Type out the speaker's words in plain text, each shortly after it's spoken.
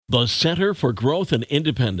The Center for Growth and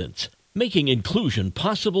Independence, making inclusion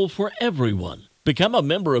possible for everyone. Become a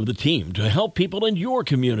member of the team to help people in your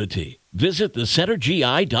community. Visit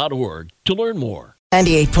thecentergi.org to learn more.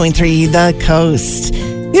 98.3 The Coast.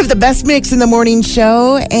 We have the best mix in the morning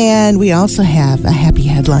show, and we also have a happy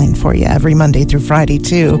headline for you every Monday through Friday,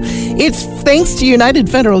 too. It's thanks to United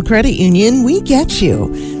Federal Credit Union, we get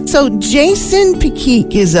you. So Jason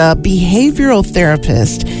Pekeek is a behavioral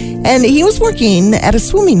therapist, and he was working at a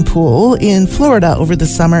swimming pool in Florida over the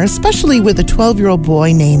summer, especially with a 12-year-old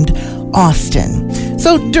boy named Austin.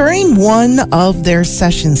 So during one of their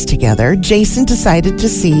sessions together, Jason decided to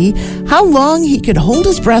see how long he could hold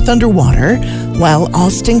his breath underwater while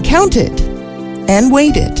Austin counted and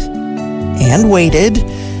waited and waited.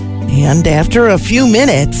 And after a few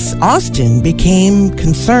minutes, Austin became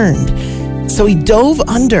concerned. So he dove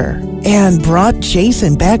under and brought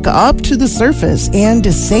Jason back up to the surface and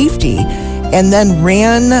to safety, and then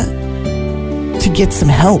ran to get some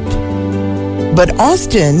help. But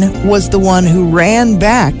Austin was the one who ran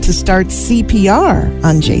back to start CPR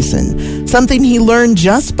on Jason, something he learned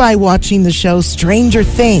just by watching the show Stranger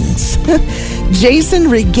Things. Jason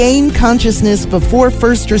regained consciousness before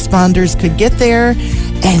first responders could get there,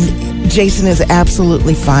 and Jason is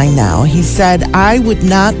absolutely fine now. He said, "I would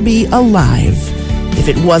not be alive if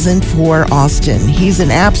it wasn't for Austin. He's an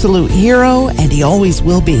absolute hero, and he always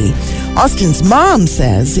will be." Austin's mom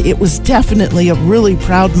says it was definitely a really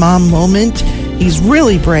proud mom moment. He's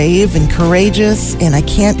really brave and courageous, and I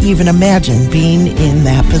can't even imagine being in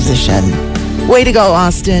that position. Way to go,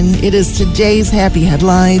 Austin. It is today's happy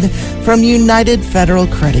headline from United Federal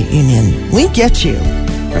Credit Union. We get you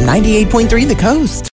from 98.3 The Coast.